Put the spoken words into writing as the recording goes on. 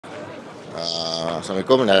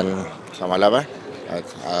Assalamualaikum dan selamat malam.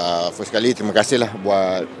 First sekali terima kasih lah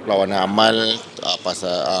buat perlawanan amal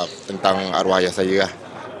tentang arwah ayah saya lah.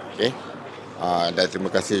 Okay. Dan terima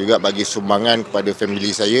kasih juga bagi sumbangan kepada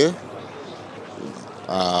family saya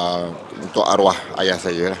untuk arwah ayah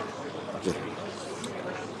saya lah. Okay.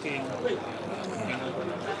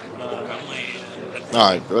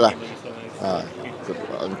 Itulah.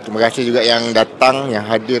 Terima kasih juga yang datang, yang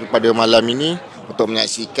hadir pada malam ini untuk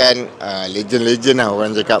menyaksikan legend-legend lah,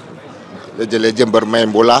 orang cakap legend-legend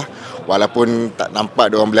bermain bola. Walaupun tak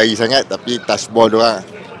nampak diorang berlari sangat, tapi touch ball diorang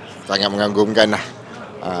sangat mengagumkan lah.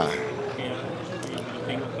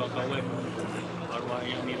 Tengok kawan-kawan arwah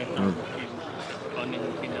yang ni datang, kau ni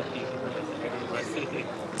mungkin Afiq rasa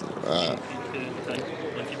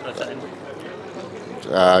macam perasaan.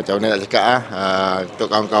 Macam mana nak cakap untuk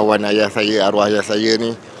kawan-kawan ayah saya, arwah ayah saya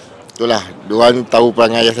ni, itulah, diorang tahu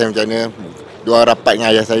perangai ayah saya macam mana, diorang rapat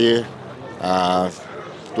dengan ayah saya.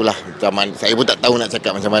 Itulah, saya pun tak tahu nak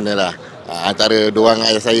cakap macam mana lah. Antara diorang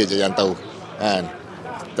ayah saya je yang tahu kan.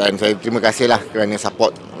 Dan saya terima kasih lah kerana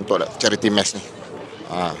support untuk charity match ni.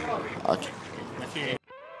 Okay.